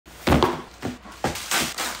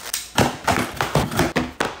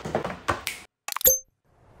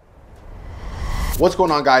What's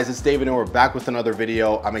going on, guys? It's David and we're back with another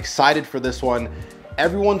video. I'm excited for this one.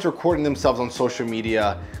 Everyone's recording themselves on social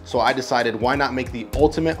media, so I decided why not make the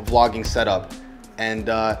ultimate vlogging setup. And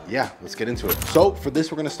yeah, let's get into it. So for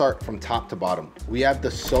this, we're gonna start from top to bottom. We have the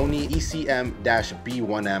Sony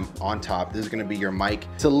ECM-B1M on top. This is gonna be your mic.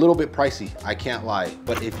 It's a little bit pricey, I can't lie,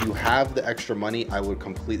 but if you have the extra money, I would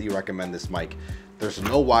completely recommend this mic. There's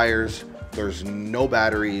no wires, there's no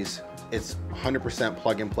batteries. It's 100%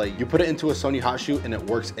 plug and play. You put it into a Sony hot shoe and it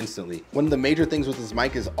works instantly. One of the major things with this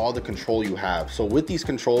mic is all the control you have. So with these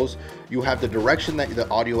controls, you have the direction that the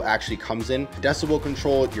audio actually comes in, decibel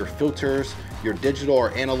control, your filters, your digital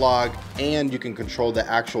or analog, and you can control the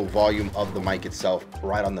actual volume of the mic itself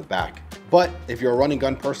right on the back. But if you're a run and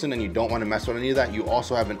gun person and you don't want to mess with any of that, you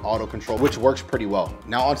also have an auto control, which works pretty well.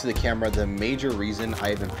 Now onto the camera, the major reason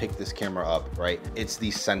I even picked this camera up, right? It's the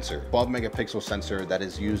sensor, 12 megapixel sensor that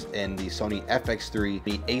is used in the Sony FX3,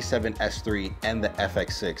 the A7S III, and the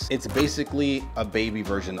FX6. It's basically a baby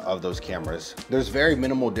version of those cameras. There's very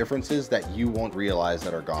minimal differences that you won't realize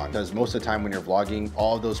that are gone, because most of the time when you're vlogging,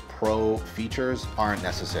 all of those pro features aren't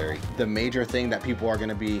necessary. The major thing that people are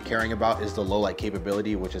gonna be caring about is the low light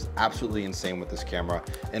capability, which is absolutely insane with this camera,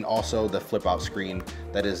 and also the flip out screen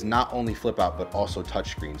that is not only flip out but also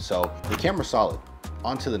touch screen. So the camera's solid.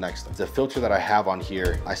 On to the next thing. The filter that I have on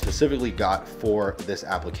here, I specifically got for this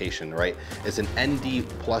application, right? It's an ND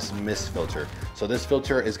plus mist filter. So this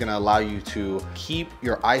filter is gonna allow you to keep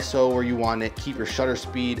your ISO where you want it, keep your shutter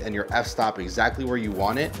speed and your f-stop exactly where you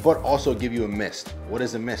want it, but also give you a mist. What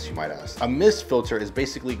is a mist, you might ask? A mist filter is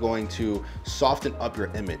basically going to soften up your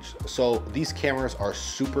image. So these cameras are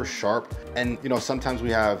super sharp, and you know, sometimes we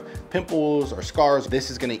have pimples or scars. This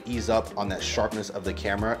is gonna ease up on that sharpness of the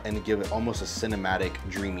camera and give it almost a cinematic,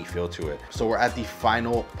 dreamy feel to it. So we're at the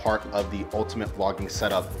final part of the ultimate vlogging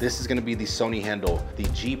setup. This is gonna be the Sony handle, the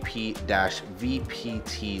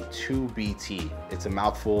GP-VPT2BT. It's a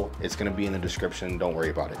mouthful. It's gonna be in the description. Don't worry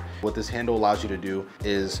about it. What this handle allows you to do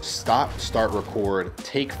is stop, start, record,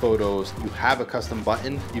 take photos. You have a custom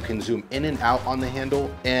button. You can zoom in and out on the handle,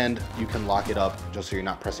 and you can lock it up just so you're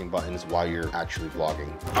not pressing buttons while you're actually vlogging.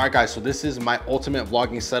 All right, guys, so this is my ultimate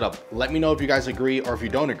vlogging setup. Let me know if you guys agree or if you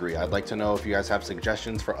don't agree. I'd like to know if you guys have suggestions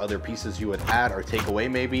for other pieces you would add or take away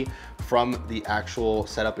maybe from the actual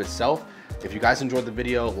setup itself. If you guys enjoyed the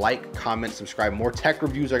video, like, comment, subscribe. More tech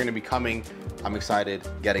reviews are going to be coming. I'm excited.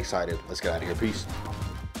 Get excited. Let's get out of here. Peace.